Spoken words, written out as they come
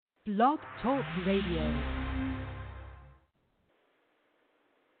Blog Talk Radio.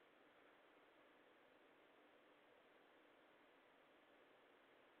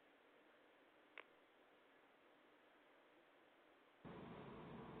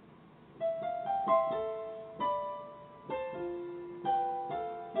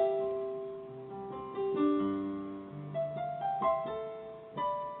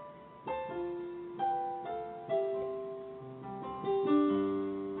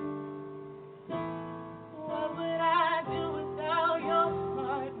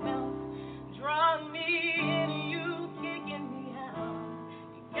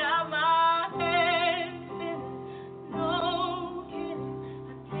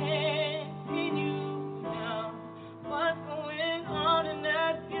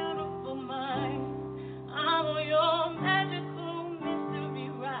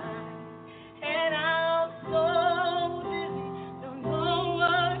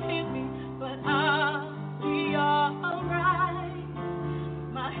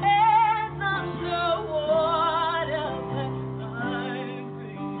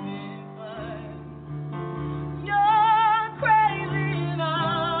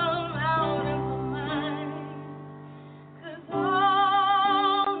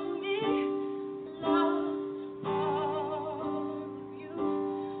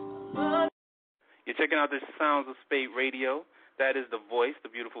 Checking out the sounds of Spate Radio. That is the voice, the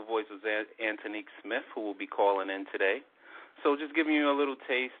beautiful voice of Antonique Smith, who will be calling in today. So just giving you a little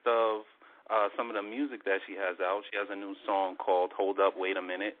taste of some of the music that she has out. She has a new song called Hold Up, Wait a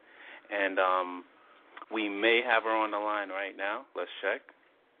Minute. And we may have her on the line right now. Let's check.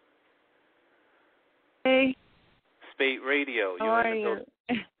 Hey. Spate Radio. How are you?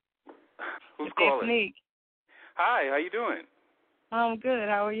 Who's calling? Antonique. Hi, how you doing? I'm good.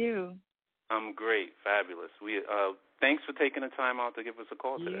 How are you? I'm great, fabulous. We thanks for taking the time out to give us a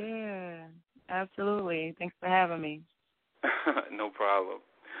call today. Yeah, absolutely. Thanks for having me. No problem.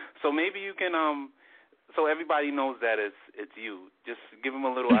 So maybe you can, so everybody knows that it's you. Just give them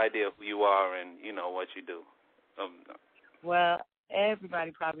a little idea of who you are and what you do. Well,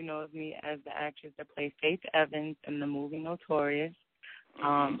 everybody probably knows me as the actress that plays Faith Evans in the movie Notorious.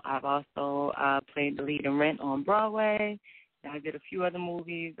 Mm-hmm. I've also played the lead in Rent on Broadway. I did a few other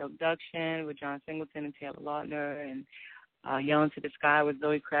movies, Abduction with John Singleton and Taylor Lautner, and Yelling to the Sky with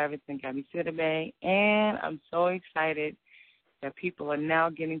Zoe Kravitz and Gabby Sidibe. And I'm so excited that people are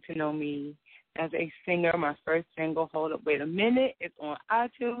now getting to know me as a singer. My first single, Hold Up, Wait a Minute, it's on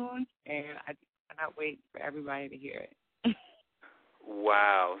iTunes, and I cannot wait for everybody to hear it.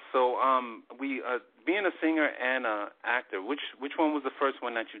 Wow. So we being a singer and an actor, which one was the first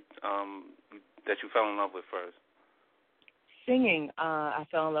one that you fell in love with first? Singing, I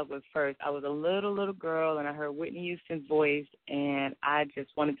fell in love with first. I was a little girl, and I heard Whitney Houston's voice, and I just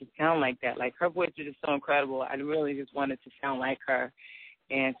wanted to sound like that. Like, her voice was just so incredible. I really just wanted to sound like her.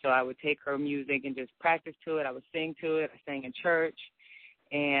 And so I would take her music and just practice to it. I would sing to it. I sang in church.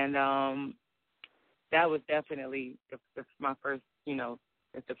 And that was definitely my first,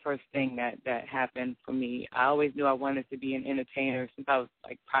 it's the first thing that happened for me. I always knew I wanted to be an entertainer since I was,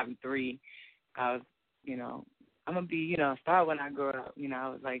 like, probably 3. I was, I'm going to be, a star when I grow up. I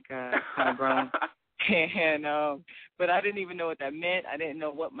was like kind of grown. And but I didn't even know what that meant. I didn't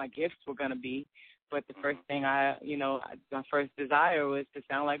know what my gifts were going to be. But the first thing my first desire was to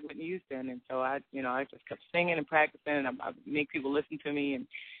sound like Whitney Houston. And so I just kept singing and practicing, and I make people listen to me. And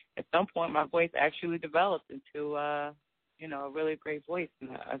at some point, my voice actually developed into, a really great voice.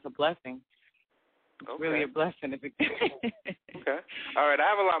 And it's a blessing. It's really a blessing. Okay. All right. I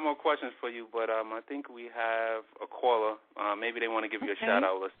have a lot more questions for you, but I think we have a caller. Maybe they want to give you a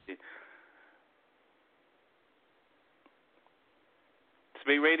shout-out. Let's see.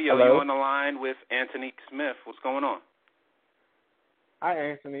 Spate Radio, Hello? you're on the line with Antonique Smith. What's going on?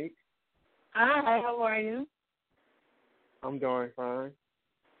 Hi, Antonique. Hi, how are you? I'm doing fine.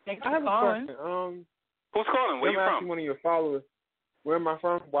 Thanks I for have calling. a question. Who's calling? Where I'm you from? actually one of your followers. Where am I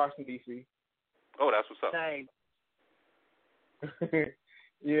from? Washington, D.C. Oh, that's what's up. Nice.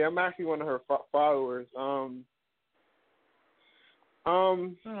 Yeah, I'm actually one of her followers. Are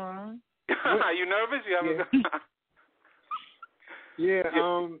you nervous? You haven't. Yeah.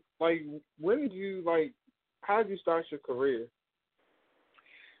 Like, when did you how did you start your career?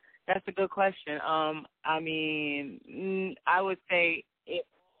 That's a good question. I mean, I would say it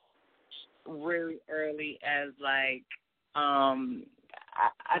really early as I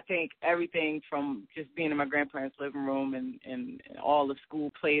think everything from just being in my grandparents' living room and all the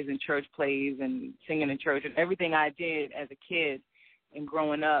school plays and church plays and singing in church and everything I did as a kid and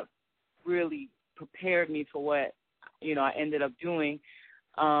growing up really prepared me for what, I ended up doing.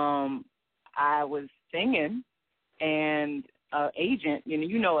 I was singing, and agent,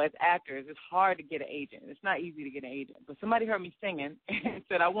 as actors, it's hard to get an agent. It's not easy to get an agent. But somebody heard me singing and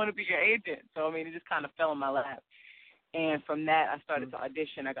said, I want to be your agent. So, it just kind of fell in my lap. And from that, I started to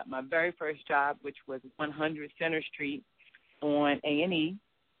audition. I got my very first job, which was 100 Center Street on A&E.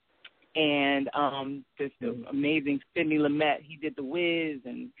 And this amazing Sidney Lumet, he did The Wiz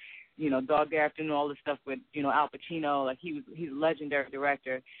and, Dog Day Afternoon, all this stuff with, Al Pacino. Like, he's a legendary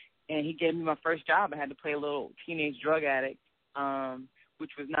director. And he gave me my first job. I had to play a little teenage drug addict,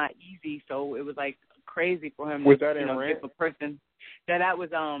 which was not easy. So it was like crazy for him was to that in Rent? give a person. That was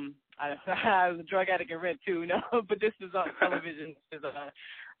I was a drug addict in Rent too, but this was on television. This is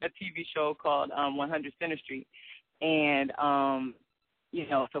a TV show called 100 Center Street, and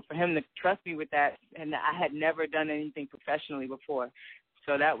so for him to trust me with that, and I had never done anything professionally before.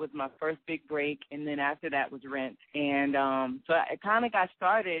 So that was my first big break, and then after that was Rent. And so it kind of got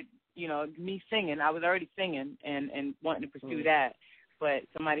started, me singing. I was already singing and wanting to pursue that. But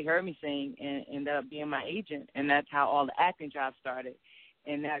somebody heard me sing and ended up being my agent, and that's how all the acting jobs started.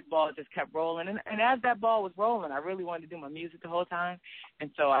 And that ball just kept rolling. And as that ball was rolling, I really wanted to do my music the whole time.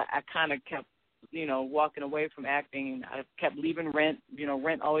 And so I kind of kept, walking away from acting, and I kept leaving Rent.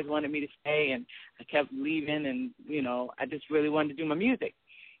 Rent always wanted me to stay, and I kept leaving, and, I just really wanted to do my music.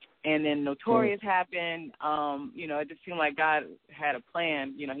 And then Notorious happened. It just seemed like God had a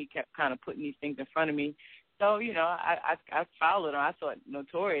plan. He kept kind of putting these things in front of me. So, I followed him. I thought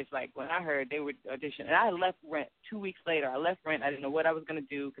Notorious, like, when I heard they would audition. And I left Rent 2 weeks later. I left Rent. I didn't know what I was going to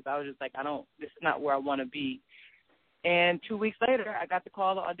do because I was just like, this is not where I want to be. And 2 weeks later, I got the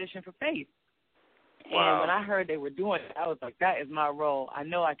call to audition for Faith. Wow. And when I heard they were doing it, I was like, that is my role. I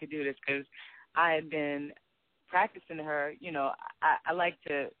know I could do this because I had been practicing her. I like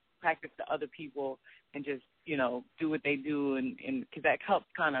to practice to other people and just, do what they do, and because that helps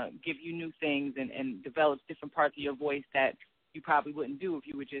kind of give you new things and develops different parts of your voice that you probably wouldn't do if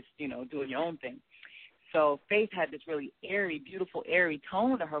you were just, doing your own thing. So Faith had this really airy, beautiful, airy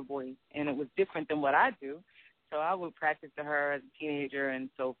tone to her voice, and it was different than what I do. So I would practice to her as a teenager, and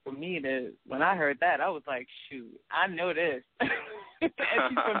so for me, when I heard that, I was like, shoot, I know this. And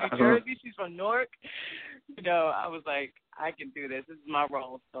she's from New Jersey, she's from Newark. I was like, I can do this. This is my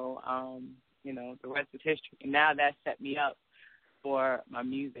role. So, the rest is history. And now that set me up for my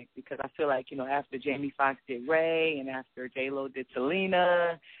music because I feel like, after Jamie Foxx did Ray and after J-Lo did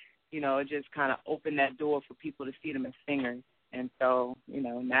Selena, it just kind of opened that door for people to see them as singers. And so,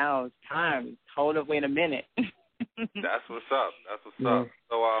 now it's time. Hold up, wait a minute. That's what's up. So,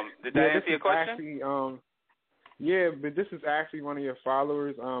 did that answer your question? Actually, but this is actually one of your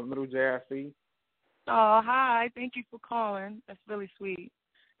followers, Little JIC. Oh, hi. Thank you for calling. That's really sweet.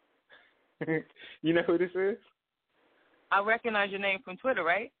 You know who this is? I recognize your name from Twitter,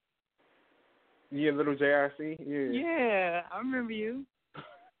 right? Yeah, Little JIC. Yeah. Yeah, I remember you.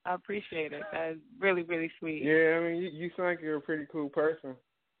 I appreciate it. That's really, really sweet. Yeah, you sound like you're a pretty cool person.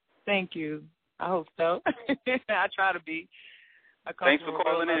 Thank you. I hope so. I try to be. Thanks for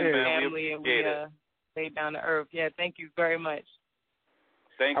calling in, man. Family, and we stay down to earth. Yeah, thank you very much.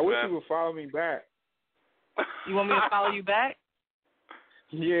 Thanks, I wish man. you would follow me back. You want me to follow you back?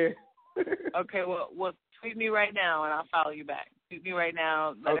 Yeah. Okay, well, tweet me right now, and I'll follow you back. Tweet me right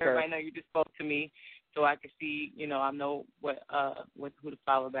now. Let everybody know you just spoke to me, so I can see, I know who to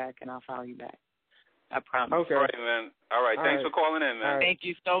follow back, and I'll follow you back. I promise. Okay. All right, man. All right. Thanks for calling in, man. Thank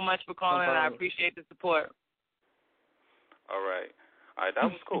you so much for calling, and I appreciate the support. All right. That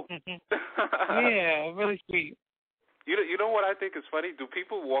was cool. Yeah, really sweet. You know what I think is funny? Do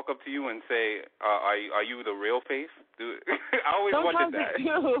people walk up to you and say, "Are you the real Faith?" I always wondered that.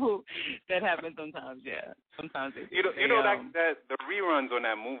 Sometimes they do. That happens sometimes. Yeah, sometimes they do. That the reruns on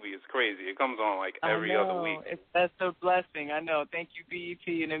that movie is crazy. It comes on like every other week. That's a blessing. I know. Thank you, BET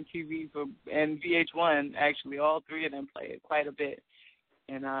and MTV and VH1. Actually, all three of them play it quite a bit,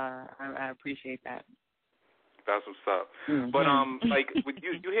 and I appreciate that. That's what's up. Mm-hmm. But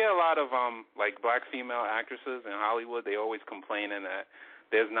you hear a lot of like black female actresses in Hollywood. They always complaining that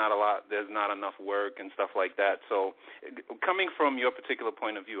there's not enough work and stuff like that. So, coming from your particular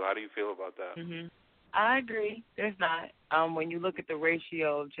point of view, how do you feel about that? Mm-hmm. I agree. There's not. When you look at the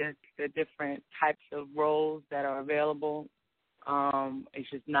ratio of just the different types of roles that are available, it's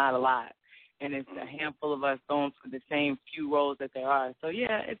just not a lot. And it's a handful of us going for the same few roles that there are. So,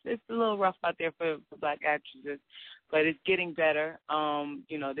 yeah, it's a little rough out there for black actresses, but it's getting better.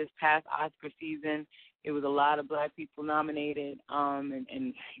 This past Oscar season, it was a lot of black people nominated, and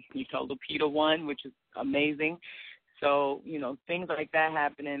Lupita won, which is amazing. So, things like that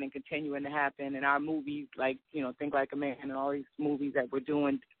happening and continuing to happen in our movies, like, Think Like a Man and all these movies that we're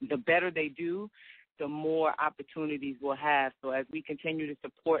doing, the better they do, the more opportunities we'll have. So as we continue to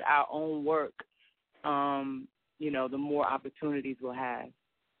support our own work, the more opportunities we'll have.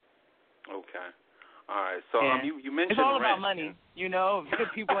 Okay. All right. So yeah. you mentioned it's all Rent. about money.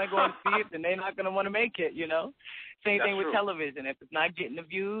 If people ain't going to see it, then they're not going to want to make it, Same That's thing with true. television. If it's not getting the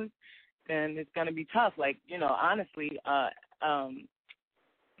views, then it's going to be tough. Like, honestly,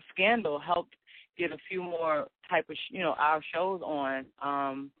 Scandal helped get a few more type of, our shows on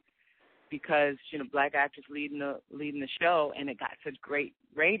because, Black actors leading the show, and it got such great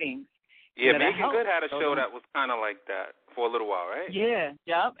ratings. Yeah, Making Good had a show that was kind of like that for a little while, right? Yeah,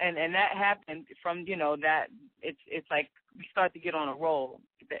 yep, and that happened from, that it's like we start to get on a roll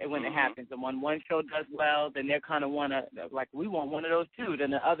when it happens. And when one show does well, then they're kind of like, we want one of those too.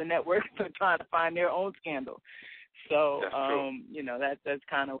 Then the other networks are trying to find their own Scandal. So, that's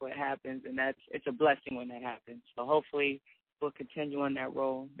kind of what happens, and it's a blessing when that happens. So hopefully we'll continue on that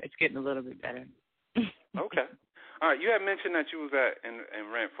roll. It's getting a little bit better. Okay. All right. You had mentioned that you was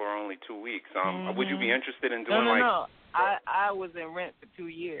in Rent for only 2 weeks. Would you be interested in doing No. I was in Rent for 2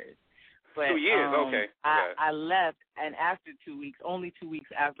 years. But, 2 years, okay. I left, and after 2 weeks, only 2 weeks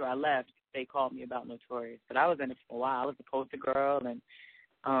after I left, they called me about Notorious. But I was in it for a while. I was a poster girl, and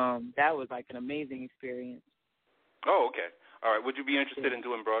that was like an amazing experience. Oh, okay. All right. Would you be interested in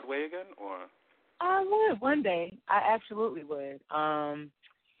doing Broadway again, or? I would one day. I absolutely would.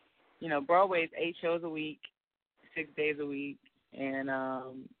 Broadway's 8 shows a week, 6 days a week, and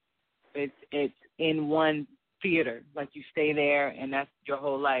it's in one theater. Like, you stay there, and that's your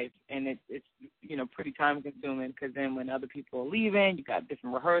whole life, and it's pretty time consuming, because then when other people are leaving, you got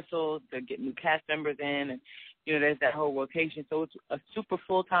different rehearsals to get new cast members in, and there's that whole rotation. So it's a super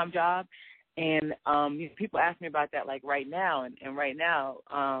full-time job. And people ask me about that, like, right now. And right now,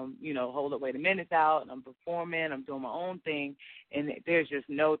 Hold Up, Wait a Minute's out, and I'm performing, I'm doing my own thing, and there's just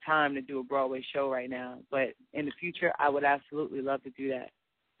no time to do a Broadway show right now. But in the future, I would absolutely love to do that.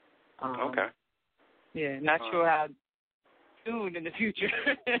 Okay. Yeah, not sure how soon in the future,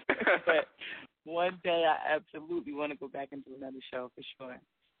 but one day I absolutely want to go back and do another show for sure.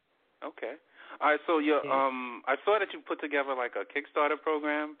 Okay. All right, so I saw that you put together like a Kickstarter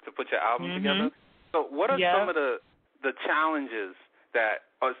program to put your album together. So what are some of the challenges that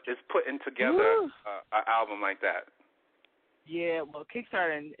is putting together an album like that? Yeah, well,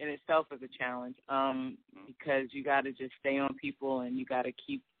 Kickstarter in itself is a challenge because you got to just stay on people, and you got to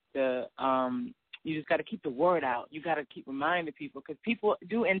keep you just got to keep the word out. You got to keep reminding people, because people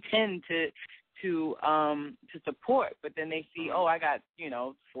do intend to support, but then they see, I got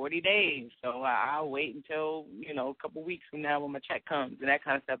 40 days, so I'll wait until a couple weeks from now when my check comes, and that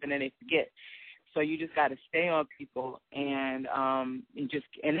kind of stuff, and then they forget. So you just got to stay on people, and then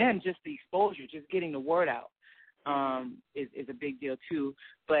just the exposure, just getting the word out is a big deal too.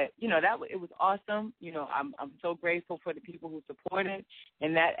 But it was awesome. I'm so grateful for the people who supported,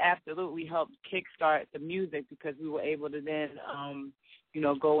 and that absolutely helped kickstart the music, because we were able to then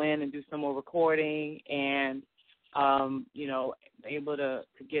go in and do some more recording, and able to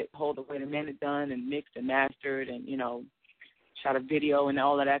get Hold Up, Wait a Minute done and mixed and mastered, and shot a video and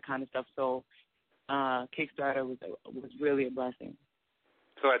all of that kind of stuff. So Kickstarter was really a blessing.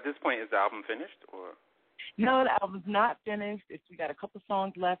 So at this point, is the album finished, or? No, the album's not finished. We got a couple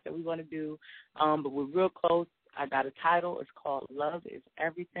songs left that we want to do, but we're real close. I got a title. It's called Love Is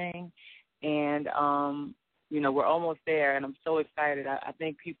Everything, and we're almost there, and I'm so excited. I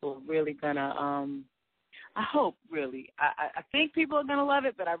think people are really gonna. I hope, really. I think people are gonna love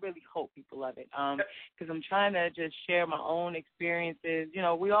it, but I really hope people love it, because I'm trying to just share my own experiences.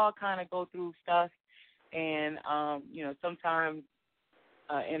 We all kind of go through stuff, and sometimes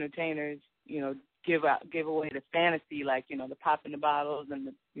entertainers, give away the fantasy, like the popping the bottles and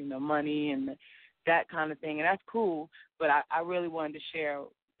the money and that kind of thing, and that's cool. But I really wanted to share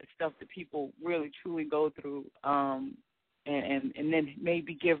the stuff that people really truly go through, and then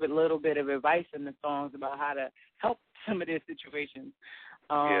maybe give a little bit of advice in the songs about how to help some of their situations.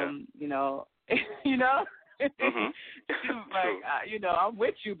 Like, I'm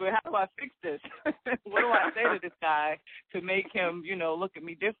with you, but how do I fix this? What do I say to this guy to make him, look at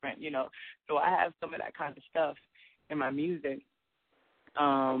me different, So I have some of that kind of stuff in my music.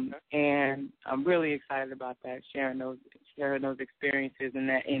 And I'm really excited about that, sharing those experiences and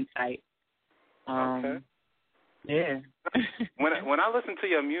that insight. Yeah. When I listen to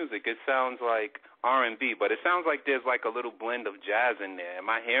your music, it sounds like R&B, but it sounds like there's like a little blend of jazz in there. Am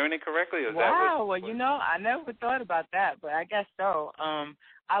I hearing it correctly? Or is wow. I never thought about that, but I guess so.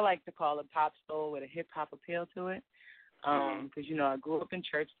 I like to call it pop soul with a hip hop appeal to it. Because, you know, I grew up in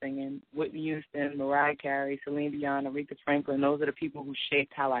church singing. Whitney Houston, Mariah Carey, Celine Dion, Aretha Franklin. Those are the people who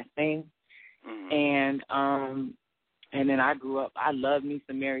shaped how I sing. And then I grew up, I love me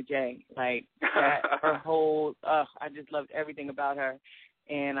some Mary J. Like, that, her whole, I just loved everything about her.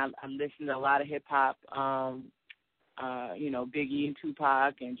 And I listened to a lot of hip-hop, you know, Biggie and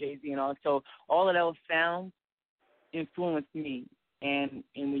Tupac and Jay-Z and all. So all of those sounds influenced me. And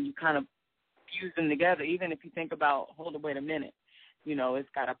when you kind of fuse them together, even if you think about, hold on, wait a minute, you know, it's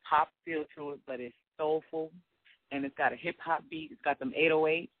got a pop feel to it, but it's soulful, and it's got a hip-hop beat. It's got them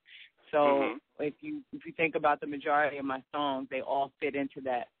 808s. So if you think about the majority of my songs, they all fit into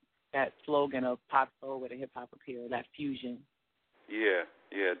that slogan of pop soul with a hip hop appeal, that fusion. Yeah,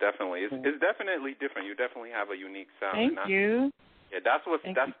 definitely. It's definitely different. You definitely have a unique sound. Thank you. Yeah, that's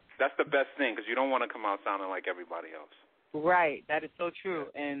the best thing, because you don't want to come out sounding like everybody else. Right, that is so true,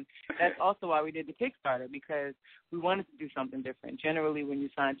 and that's also why we did the Kickstarter, because we wanted to do something different. Generally, when you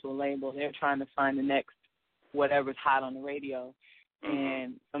sign to a label, they're trying to find the next whatever's hot on the radio.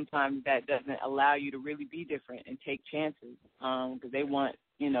 And sometimes that doesn't allow you to really be different and take chances, because they want,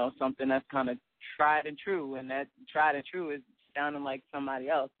 you know, something that's kind of tried and true, and that tried and true is sounding like somebody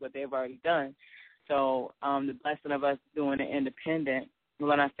else, what they've already done. So the blessing of us doing it independent,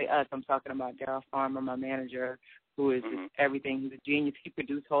 when I say us, I'm talking about Daryl Farmer, my manager, who is just everything. He's a genius. He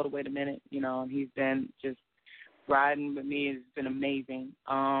produced Hold It, Wait a Minute, you know, and he's been just riding with me. It's been amazing.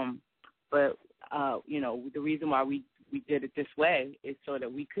 But, you know, the reason why we did it this way is so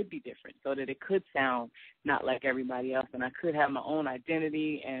that we could be different, so that it could sound not like everybody else, and I could have my own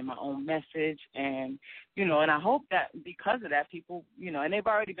identity and my own message, and, you know, and I hope that because of that, people, you know, and they've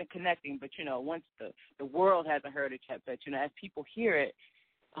already been connecting, but, you know, once the world hasn't heard it yet, but, you know, as people hear it,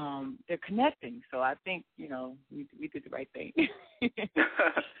 they're connecting. So I think, you know, we did the right thing.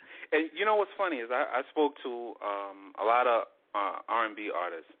 And you know what's funny is I spoke to a lot of R&B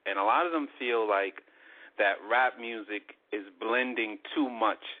artists, and a lot of them feel like that rap music is blending too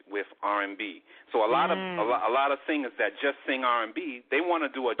much with R&B. So a lot of singers that just sing R&B, they want to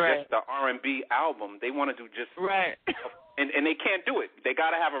do just the R&B album. They want to do just and they can't do it. They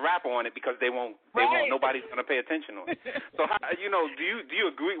got to have a rapper on it, because they won't. Nobody's going to pay attention on it. So how, you know, do you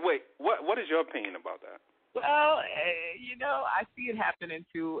agree? Wait, what is your opinion about that? Well, you know, I see it happening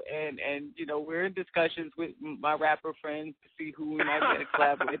too, and you know, we're in discussions with my rapper friends to see who we might get a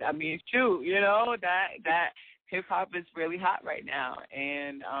collab with. I mean, it's true, you know, that hip hop is really hot right now,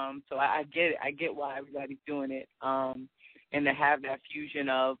 and so I get it. I get why everybody's doing it, and to have that fusion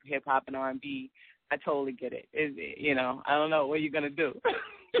of hip hop and R&B, I totally get it. You know, I don't know what you're gonna do.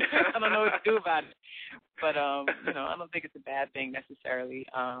 I don't know what to do about it, but you know, I don't think it's a bad thing necessarily.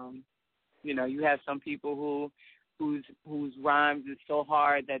 You know, you have some people whose rhymes is so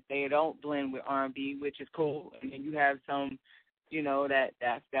hard that they don't blend with R&B, which is cool. And then you have some, you know, that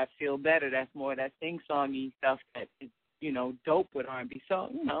feel better. That's more that sing-songy stuff that is, you know, dope with R&B. So,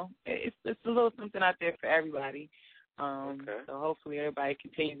 you know, it's a little something out there for everybody. So hopefully everybody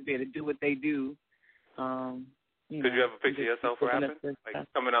continues to be able to do what they do. Could you ever picture yourself rapping? Like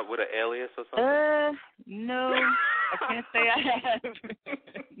coming up with an alias or something? No, I can't say I have.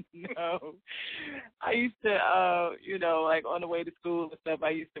 No. I used to, you know, like on the way to school and stuff, I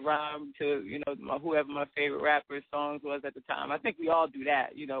used to rhyme to, you know, whoever my favorite rapper's songs was at the time. I think we all do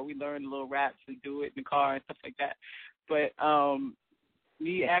that. You know, we learn little raps and do it in the car and stuff like that. But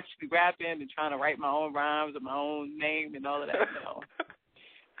me actually rapping and trying to write my own rhymes with my own name and all of that, no.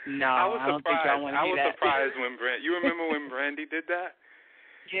 No, I don't think y'all want to do that. I was surprised when you remember when Brandy did that?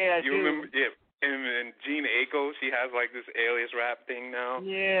 Yeah, I do. Remember? Yeah. And Jean Aiko, she has like this alias rap thing now.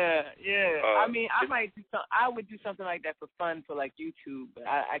 Yeah. I mean, I would do something like that for fun for like YouTube, but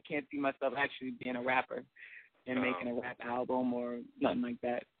I can't see myself actually being a rapper and making a rap album or nothing like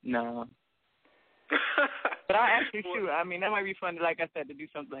that. No. But I actually shoot. I mean, that might be fun, like I said, to do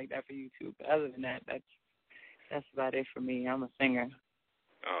something like that for YouTube. But other than that, that's about it for me. I'm a singer.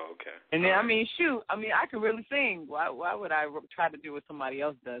 Oh, okay. And then, I mean, shoot, I mean, I can really sing. Why would I try to do what somebody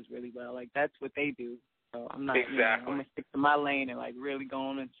else does really well? Like, that's what they do. So I'm not, exactly. You know, I'm going to stick to my lane and, like, really go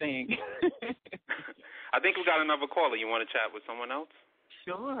on and sing. I think we got another caller. You want to chat with someone else?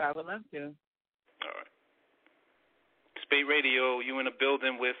 Sure, I would love to. All right. Spate Radio, you in the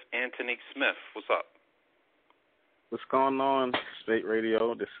building with Antonique Smith. What's up? What's going on, Spate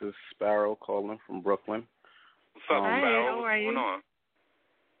Radio? This is Sparrow calling from Brooklyn. What's up, Sparrow? How are you? What's going on?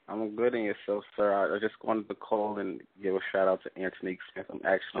 I'm good, and yourself, sir? I just wanted to call and give a shout-out to Antonique Smith. I'm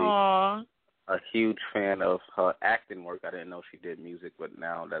actually a huge fan of her acting work. I didn't know she did music, but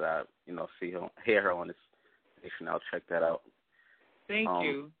now that I, you know, hear her on this station, I'll check that out. Thank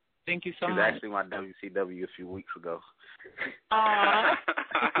you. Thank you so much. much. She was actually my WCW a few weeks ago. Aww.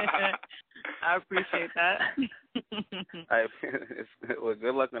 I appreciate that. Well,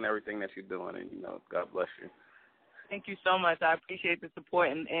 good luck on everything that you're doing, and, God bless you. Thank you so much. I appreciate the support.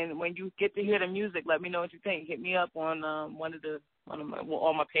 And when you get to hear the music, let me know what you think. Hit me up on all my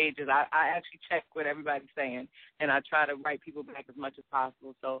pages. I actually check what everybody's saying, and I try to write people back as much as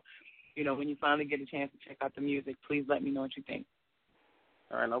possible. So, when you finally get a chance to check out the music, please let me know what you think.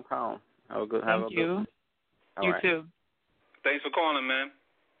 All right, no problem. Thank you. You right. too. Thanks for calling, man.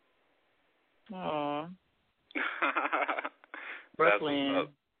 Aww. Brooklyn.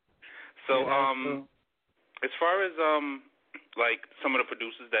 So, as far as like some of the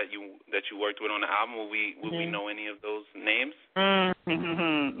producers that you worked with on the album, will we know any of those names?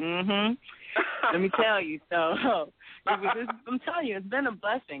 Let me tell you. So I'm telling you, it's been a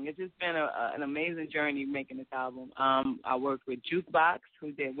blessing. It's just been an amazing journey making this album. I worked with Jukebox,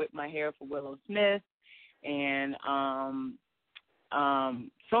 who did "Whip My Hair" for Willow Smith, and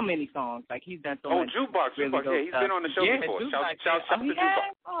so many songs. Like, he's done so much. Oh, Jukebox, really Jukebox. Yeah, he's been on the show before. Jukebox, shout to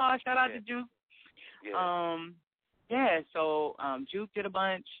Jukebox. Oh, shout out to Juke. Yeah. So Juke did a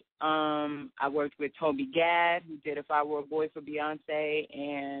bunch. I worked with Toby Gad, who did "If I Were a Boy" for Beyonce,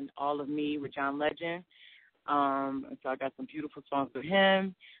 and "All of Me" with John Legend. So I got some beautiful songs with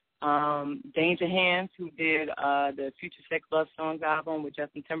him. Danger Hands, who did the Future Sex Love Songs album with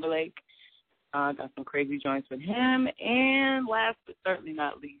Justin Timberlake. Got some crazy joints with him. And last but certainly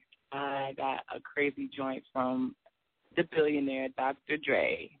not least, I got a crazy joint from the billionaire Dr.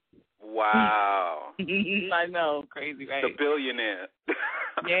 Dre. Wow. I know, crazy, right? The billionaire.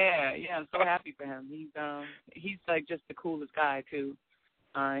 Yeah, I'm so happy for him. He's like just the coolest guy too.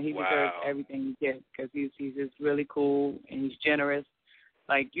 He deserves everything he gets because he's just really cool and he's generous.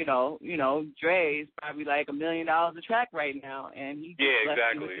 Like, Dre is probably like $1 million a track right now, and he just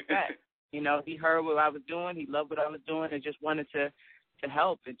left me with the track. He heard what I was doing, he loved what I was doing, and just wanted to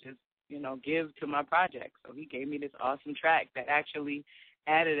help and just give to my project. So he gave me this awesome track that actually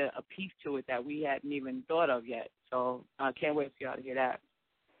added a piece to it that we hadn't even thought of yet. So I can't wait for y'all to hear that.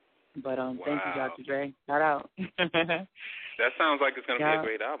 But thank you, Dr. Dre. Shout out. That sounds like it's going to be a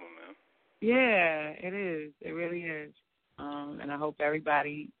great album, man. Yeah, it is. It really is. And I hope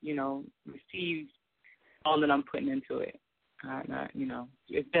everybody, receives all that I'm putting into it.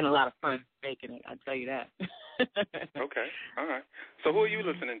 It's been a lot of fun making it, I'll tell you that. Okay, all right. So who are you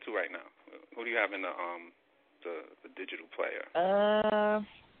listening to right now? Who do you have in the digital player?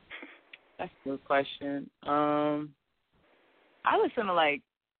 That's a good question. I listen to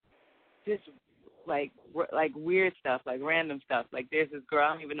just weird stuff, like random stuff. Like, there's this girl,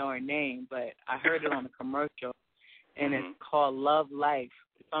 I don't even know her name, but I heard it on a commercial, and it's called Love Life.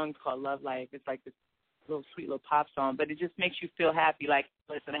 The song's called Love Life. It's like this little sweet little pop song, but it just makes you feel happy, like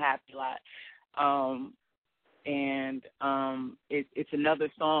listen to Happy a lot. It's another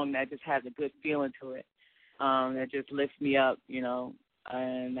song that just has a good feeling to it, that just lifts me up,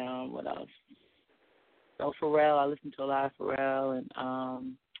 and what else? So Pharrell, I listen to a lot of Pharrell,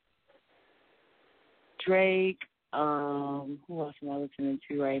 and Drake. Who else am I listening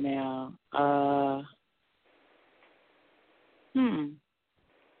to right now?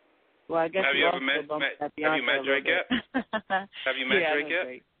 Well, I guess have you met Drake yet? Have you met Drake yet?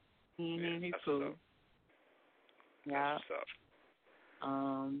 Drake. He's cool. Yeah.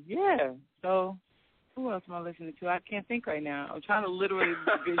 Yeah. So, who else am I listening to? I can't think right now. I'm trying to literally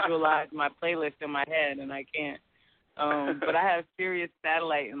visualize my playlist in my head, and I can't. But I have Sirius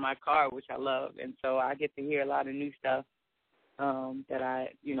Satellite in my car, which I love, and so I get to hear a lot of new stuff that I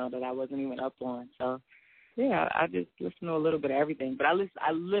wasn't even up on. So, yeah, I just listen to a little bit of everything. But I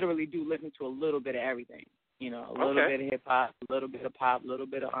literally do listen to a little bit of everything. A little bit of hip hop, a little bit of pop, a little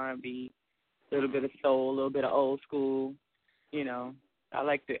bit of R&B, a little bit of soul, a little bit of old school. I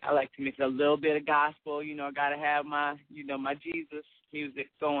like to mix a little bit of gospel. I gotta have my my Jesus music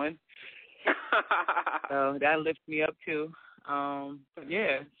going. So that lifts me up too. But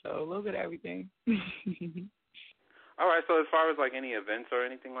yeah, so a little bit of everything. All right, so as far as any events or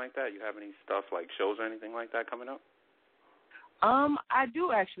anything like that, you have any stuff like shows or anything like that coming up? I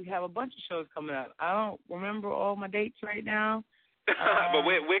do actually have a bunch of shows coming up. I don't remember all my dates right now. But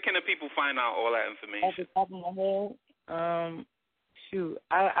where can the people find out all that information? At the top of my head,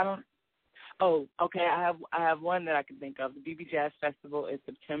 I don't. Oh, okay. I have one that I can think of. The BB Jazz Festival is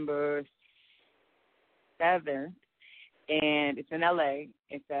September 7th, and it's in LA.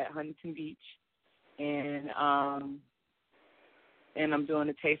 It's at Huntington Beach, and I'm doing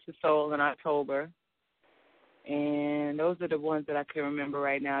a Taste of Soul in October. And those are the ones that I can remember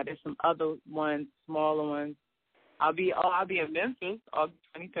right now. There's some other ones, smaller ones, I'll be in Memphis August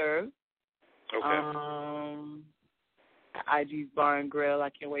 23rd. Okay. IG's Bar and Grill. I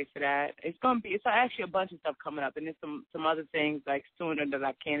can't wait for that. It's actually a bunch of stuff coming up, and there's some other things like sooner that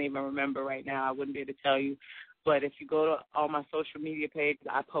I can't even remember right now. I wouldn't be able to tell you. But if you go to all my social media pages,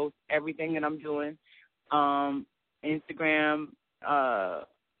 I post everything that I'm doing. Instagram,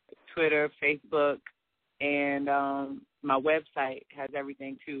 Twitter, Facebook, and my website has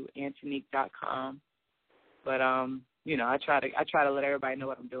everything too, Antonique.com. But I try to let everybody know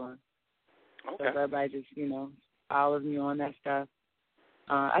what I'm doing. Okay. So everybody just follows me on that stuff.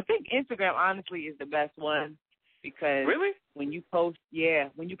 I think Instagram honestly is the best one because really, when you post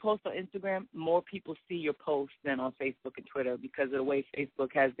on Instagram, more people see your posts than on Facebook and Twitter because of the way Facebook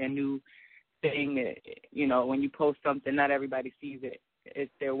has their new thing that, when you post something, not everybody sees it.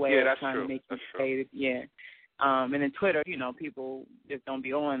 It's their way of trying to make you say it. Yeah. And then Twitter, people just don't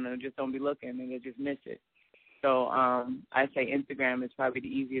be on or just don't be looking and they just miss it. So I say Instagram is probably the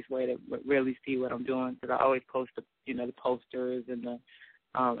easiest way to really see what I'm doing because I always post the posters and the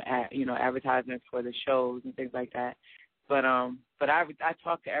advertisements for the shows and things like that. But I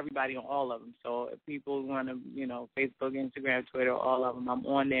talk to everybody on all of them. So if people want to Facebook, Instagram, Twitter, all of them, I'm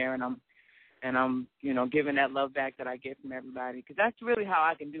on there and I'm giving that love back that I get from everybody because that's really how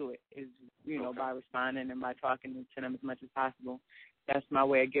I can do it is by responding and by talking to them as much as possible. That's my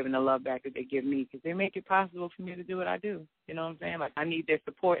way of giving the love back that they give me because they make it possible for me to do what I do. You know what I'm saying? Like, I need their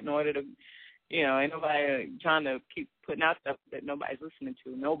support in order to, ain't nobody trying to keep putting out stuff that nobody's listening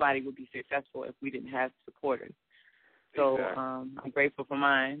to. Nobody would be successful if we didn't have supporters. So I'm grateful for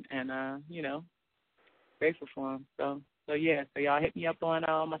mine and, grateful for them. So y'all hit me up on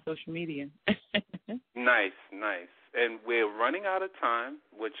all my social media. Nice. And we're running out of time,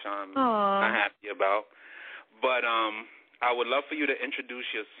 which I'm not happy about. But I would love for you to introduce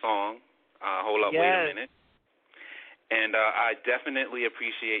your song, Hold Up, Wait a Minute. And I definitely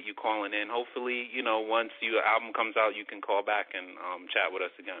appreciate you calling in. Hopefully, once your album comes out, you can call back and chat with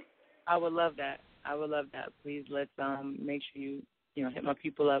us again. I would love that. Please let's make sure you hit my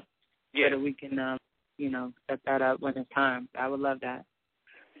people up so that we can set that up when it's time. I would love that.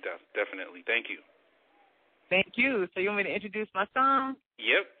 Definitely. Thank you. Thank you. So you want me to introduce my song?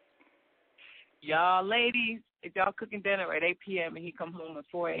 Yep. Y'all ladies, if y'all cooking dinner at 8 p.m. and he come home at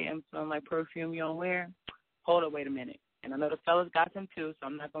 4 a.m. smelling like perfume you don't wear, hold up, wait a minute. And I know the fellas got them too, so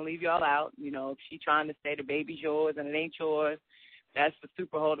I'm not going to leave y'all out. If she trying to say the baby's yours and it ain't yours, that's for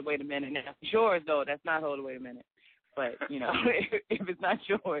super hold up, wait a minute. Now, if it's yours, though, that's not hold up, wait a minute. But, if it's not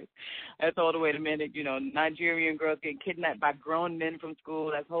yours, that's hold up, wait a minute. Nigerian girls getting kidnapped by grown men from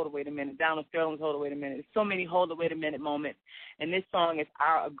school, that's hold up, wait a minute. Donald Sterling's hold up, wait a minute. There's so many hold up, wait a minute moments. And this song is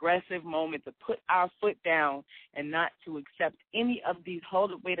our aggressive moment to put our foot down and not to accept any of these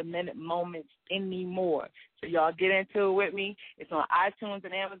hold up, wait a minute moments anymore. So y'all get into it with me. It's on iTunes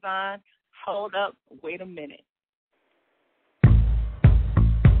and Amazon. Hold up, wait a minute.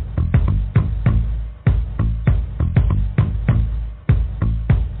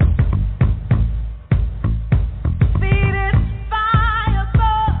 See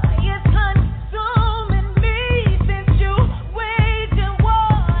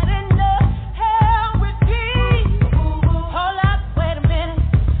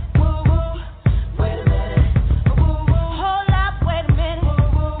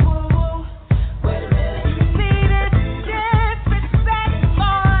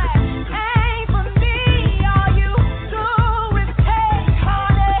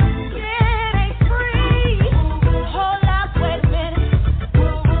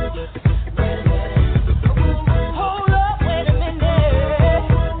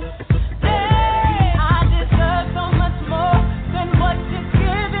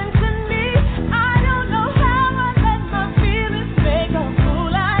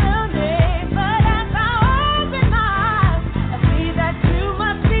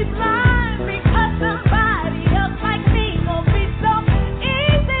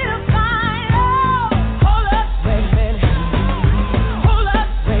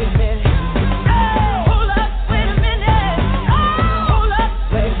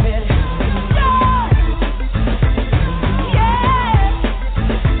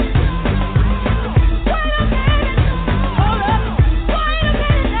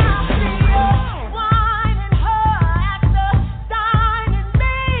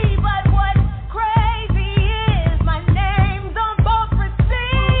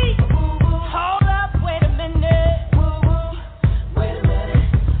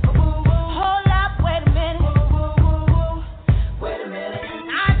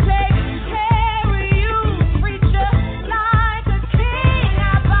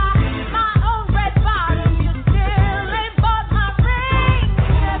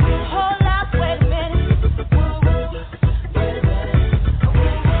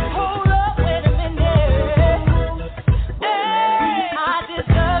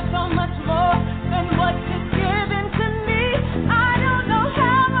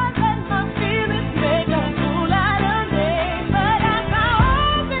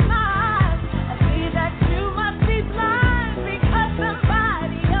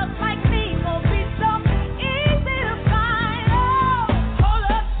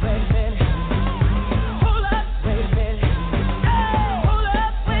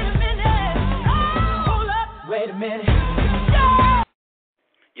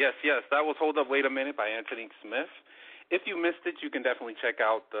Yes. That was Hold Up, Wait a Minute by Antonique Smith. If you missed it, you can definitely check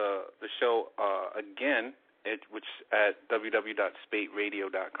out the show again, which at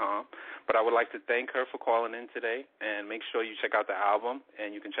www.spateradio.com. But I would like to thank her for calling in today, and make sure you check out the album,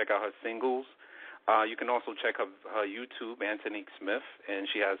 and you can check out her singles. You can also check her YouTube, Antonique Smith, and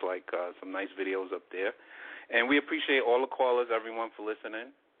she has some nice videos up there. And we appreciate all the callers, everyone, for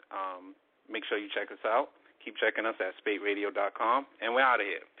listening. Make sure you check us out. Keep checking us at spateradio.com, and we're out of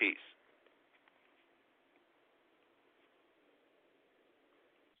here. Peace.